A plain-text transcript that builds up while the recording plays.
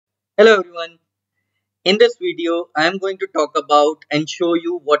Hello everyone. In this video, I am going to talk about and show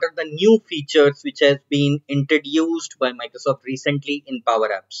you what are the new features which has been introduced by Microsoft recently in Power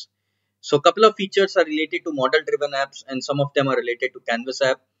Apps. So a couple of features are related to model driven apps and some of them are related to Canvas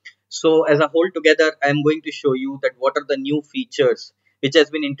app. So as a whole together, I am going to show you that what are the new features which has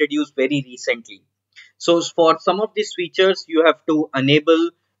been introduced very recently. So for some of these features, you have to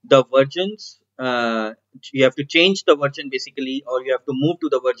enable the versions. You have to change the version basically, or you have to move to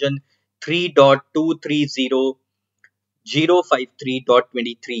the version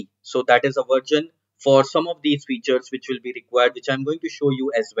 3.230.053.23. So that is a version for some of these features which will be required, which I'm going to show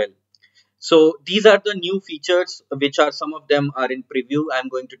you as well. So these are the new features, which are some of them are in preview. I'm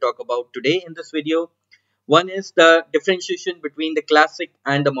going to talk about today in this video. One is the differentiation between the classic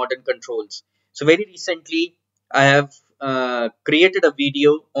and the modern controls. So very recently, I have created a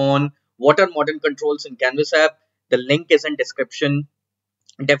video on what are modern controls in Canvas app. The link is in description.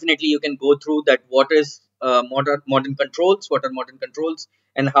 Definitely you can go through that what is modern controls, what are modern controls,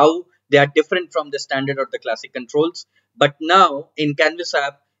 and how they are different from the standard or the classic controls. But now in Canvas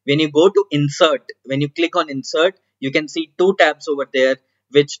app, when you go to insert, when you click on insert, you can see two tabs over there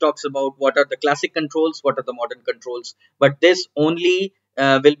which talks about what are the classic controls, what are the modern controls. But this only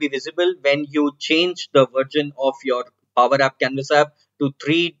will be visible when you change the version of your Power App Canvas app to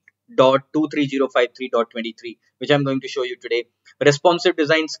 3.23053.23, which I'm going to show you today. Responsive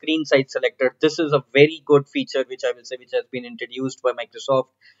design screen size selector. This is a very good feature which I will say which has been introduced by Microsoft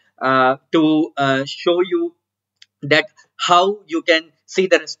to show you that how you can see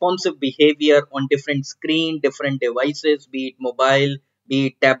the responsive behavior on different screen, different devices, be it mobile, be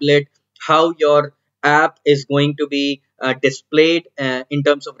it tablet, how your app is going to be displayed in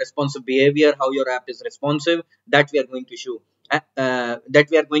terms of responsive behavior, how your app is responsive. That we are going to show, that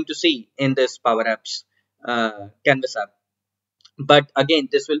we are going to see in this Power Apps Canvas app. But again,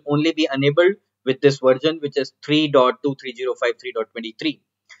 this will only be enabled with this version, which is 3.23053.23.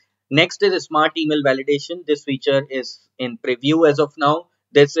 Next is smart email validation. This feature is in preview as of now.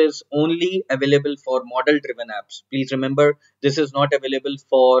 This is only available for model driven apps. Please remember, this is not available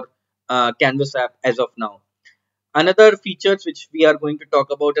for Canvas app as of now. Another features which we are going to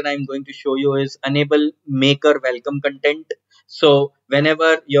talk about and I'm going to show you is enable maker welcome content. So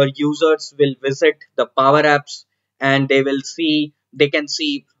whenever your users will visit the Power Apps and they can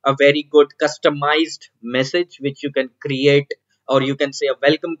see a very good customized message which you can create, or you can say a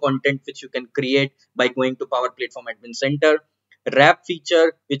welcome content which you can create by going to Power Platform Admin Center. Wrap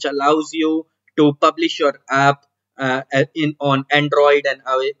feature which allows you to publish your app on Android and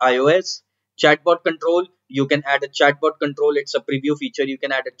iOS. Chatbot control, you can add a chatbot control. It's a preview feature. You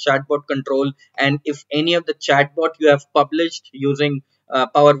can add a chatbot control, and if any of the chatbot you have published using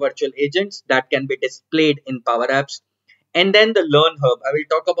Power Virtual Agents, that can be displayed in Power Apps. And then the Learn Hub. I will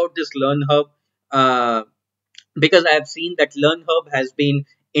talk about this Learn Hub because I have seen that Learn Hub has been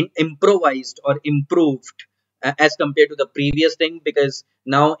improvised or improved as compared to the previous thing, because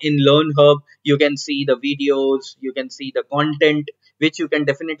now in Learn Hub you can see the videos, you can see the content which you can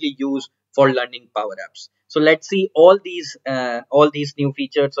definitely use for learning Power Apps. So let's see all these new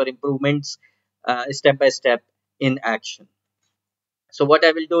features or improvements step by step in action. So what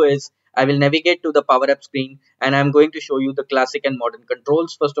I will do is I will navigate to the Power App screen and I'm going to show you the classic and modern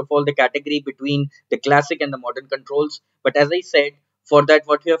controls. First of all, the category between the classic and the modern controls. But as I said, for that,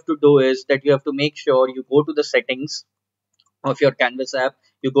 what you have to do is that you have to make sure you go to the settings of your Canvas app,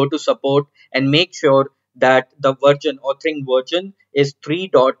 you go to support and make sure that the version, authoring version is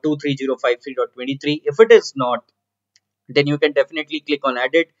 3.23053.23. If it is not, then you can definitely click on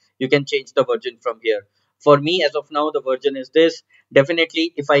edit. You can change the version from here. For me, as of now, the version is this.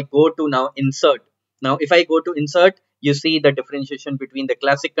 Definitely, if I go to insert, you see the differentiation between the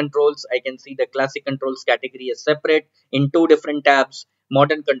classic controls. I can see the classic controls category is separate in two different tabs,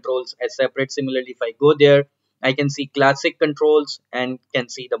 modern controls as separate. Similarly, if I go there, I can see classic controls and can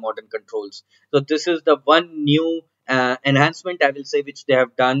see the modern controls. So this is the one new enhancement, I will say, which they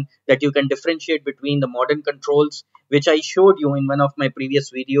have done, that you can differentiate between the modern controls, which I showed you in one of my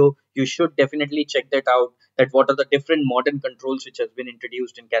previous video. You should definitely check that out, that what are the different modern controls which has been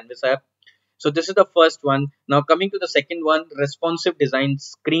introduced in Canvas app. So this is the first one. Now coming to the second one, responsive design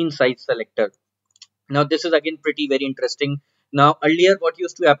screen size selector. Now this is again pretty very interesting. Now earlier what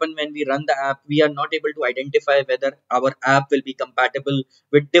used to happen when we run the app, we are not able to identify whether our app will be compatible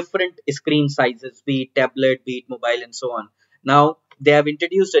with different screen sizes, be it tablet, be it mobile, and so on. Now they have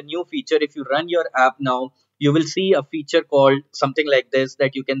introduced a new feature. If you run your app now, you will see a feature called something like this,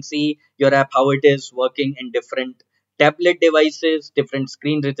 that you can see your app how it is working in different tablet devices, different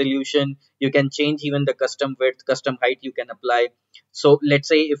screen resolution. You can change even the custom width, custom height you can apply. So let's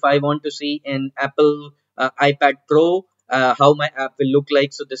say if I want to see in Apple iPad Pro how my app will look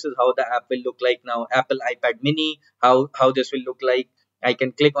like. So this is how the app will look like now. Apple iPad Mini, how this will look like. I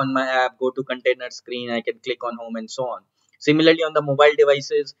can click on my app, go to container screen, I can click on home and so on. Similarly, on the mobile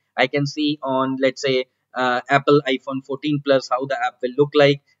devices, I can see on, let's say, Apple iPhone 14 Plus how the app will look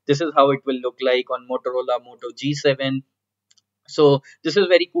like. This is how it will look like on Motorola Moto G7. So this is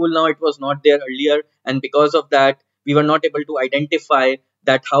very cool now. It was not there earlier, and because of that, we were not able to identify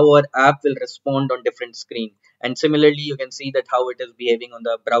that how our app will respond on different screen. And similarly, you can see that how it is behaving on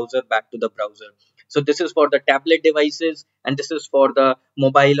the browser, back to the browser. So this is for the tablet devices, and this is for the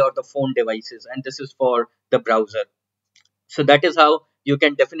mobile or the phone devices, and this is for the browser. So that is how you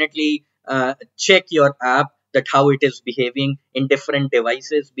can definitely check your app, that how it is behaving in different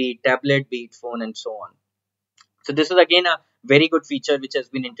devices, be it tablet, be it phone, and so on. So this is again a very good feature which has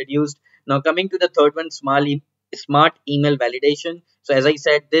been introduced. Now coming to the third one, smart email validation. So as I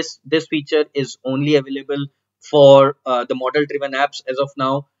said, this feature is only available for the model driven apps as of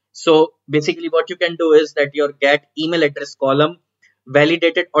now. So basically what you can do is that your get email address column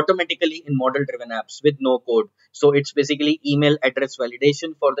validated automatically in model driven apps with no code. So it's basically email address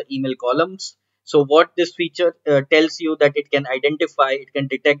validation for the email columns. So what this feature tells you that it can identify, it can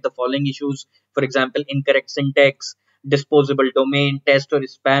detect the following issues. For example, incorrect syntax, disposable domain, test or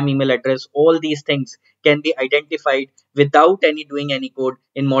spam email address. All these things can be identified without any doing any code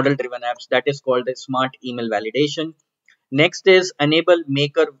in model driven apps. That is called the smart email validation. Next is enable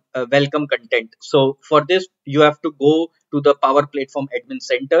maker welcome content. So for this, you have to go to the Power Platform Admin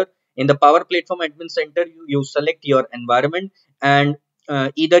Center. In the Power Platform Admin Center, you select your environment, and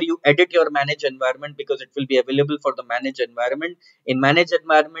either you edit your manage environment, because it will be available for the manage environment. In manage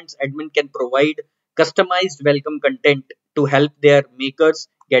environments, admin can provide customized welcome content to help their makers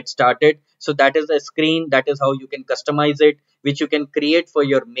get started. So that is the screen, that is how you can customize it, which you can create for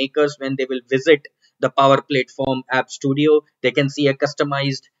your makers when they will visit the Power Platform App Studio. They can see a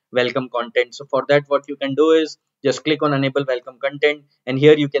customized welcome content. So for that, what you can do is just click on enable welcome content, and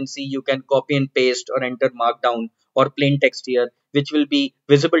here you can see you can copy and paste or enter markdown or plain text here, which will be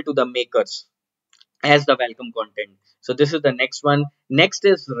visible to the makers as the welcome content. So this is the next one. Next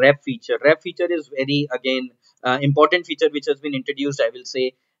is rep feature. Rep feature is very again important feature which has been introduced, I will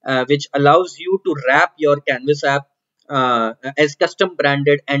say, which allows you to wrap your Canvas app as custom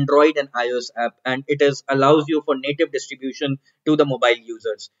branded Android and iOS app, and it is allows you for native distribution to the mobile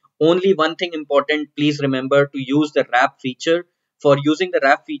users. Only one thing important, please remember to use the wrap feature. For using the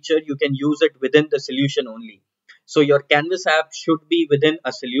wrap feature, you can use it within the solution only. So your Canvas app should be within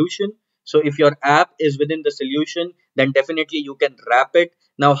a solution. So if your app is within the solution, then definitely you can wrap it.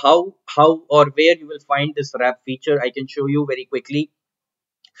 Now how or where you will find this wrap feature, I can show you very quickly.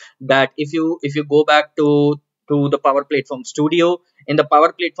 That if you go back to the Power Platform Studio, in the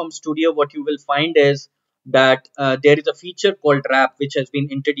Power Platform Studio, what you will find is that there is a feature called wrap which has been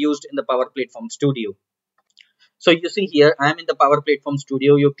introduced in the Power Platform Studio. So you see here, I'm in the Power Platform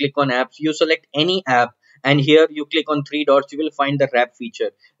Studio. You click on apps, you select any app, and here you click on three dots, you will find the wrap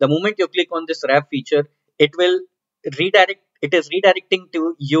feature. The moment you click on this wrap feature, it will redirect, it is redirecting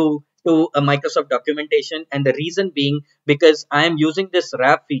to you to a Microsoft documentation. And the reason being, because I am using this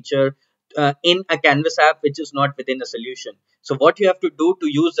wrap feature in a Canvas app which is not within a solution. So what you have to do to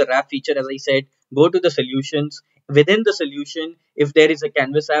use the wrap feature, as I said, go to the solutions. Within the solution, if there is a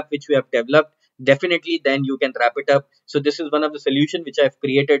Canvas app which we have developed, definitely then you can wrap it up. So this is one of the solution which I've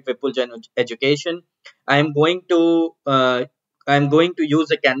created, Vipuljan Education. I'm going to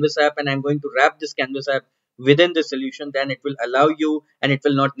use a Canvas app, and I'm going to wrap this Canvas app within the solution. Then it will allow you, and it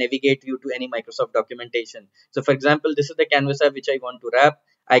will not navigate you to any Microsoft documentation. So for example, this is the Canvas app which I want to wrap.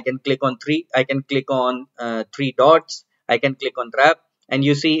 I can click on three dots, I can click on wrap, and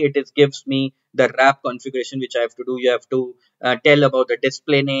you see it is gives me the wrap configuration which I have to do. You have to tell about the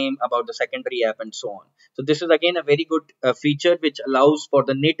display name, about the secondary app, and so on. So this is again a very good feature which allows for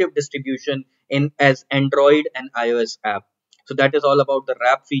the native distribution in as Android and iOS app. So that is all about the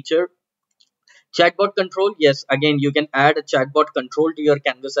wrap feature. Chatbot control, yes, again you can add a chatbot control to your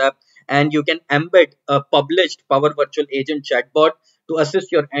Canvas app, and you can embed a published Power Virtual Agent chatbot to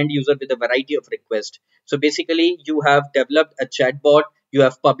assist your end user with a variety of requests. So basically, you have developed a chatbot, you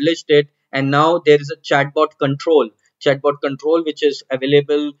have published it, and now there is a chatbot control which is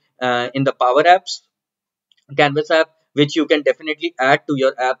available in the Power Apps Canvas app, which you can definitely add to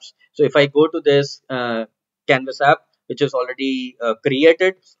your apps. So if I go to this Canvas app, which is already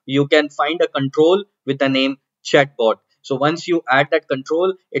created, you can find a control with the name chatbot. So once you add that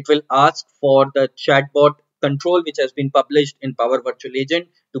control, it will ask for the chatbot control which has been published in Power Virtual Agent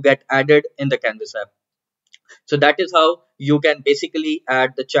to get added in the Canvas app. So that is how you can basically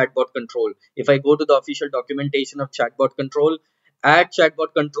add the chatbot control. If I go to the official documentation of chatbot control, add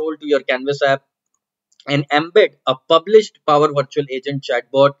chatbot control to your Canvas app and embed a published Power Virtual Agent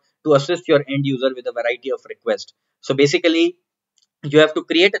chatbot to assist your end user with a variety of requests. So basically, you have to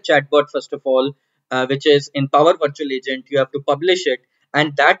create a chatbot first of all, which is in Power Virtual Agent. You have to publish it,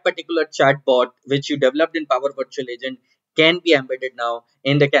 and that particular chatbot which you developed in Power Virtual Agent can be embedded now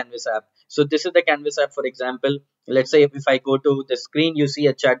in the Canvas app. So this is the Canvas app, for example. Let's say if I go to the screen, you see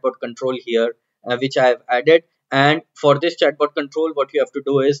a chatbot control here, which I have added. And for this chatbot control, what you have to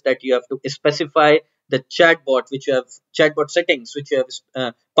do is that you have to specify the chatbot which you have chatbot settings which you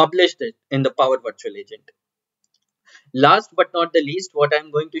have published it in the Power Virtual Agent. Last but not the least, what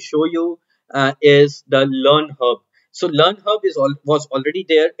I'm going to show you is the Learn Hub. So Learn Hub was already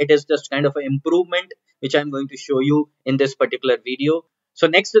there. It is just kind of an improvement which I'm going to show you in this particular video. So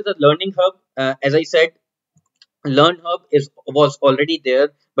next is the Learning Hub. As I said, Learn Hub was already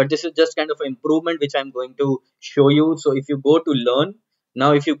there, but this is just kind of an improvement which I'm going to show you. So if you go to Learn,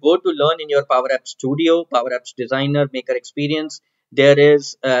 now if you go to Learn in your Power Apps Studio, Power Apps Designer, Maker Experience, there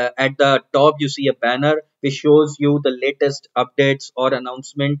is at the top you see a banner which shows you the latest updates or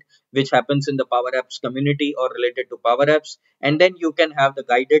announcement which happens in the Power Apps community or related to Power Apps. And then you can have the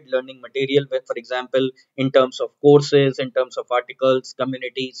guided learning material where, for example, in terms of courses, in terms of articles,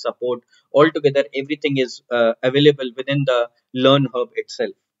 community support, altogether everything is available within the Learn Hub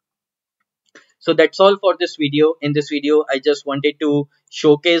itself. So that's all for this video. In this video, I just wanted to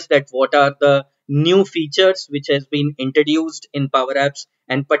showcase that what are the new features which has been introduced in Power Apps,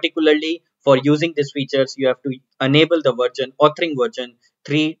 and particularly for using these features, you have to enable the authoring version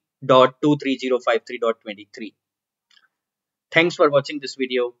 3.23053.23. Thanks for watching this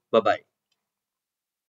video. Bye bye.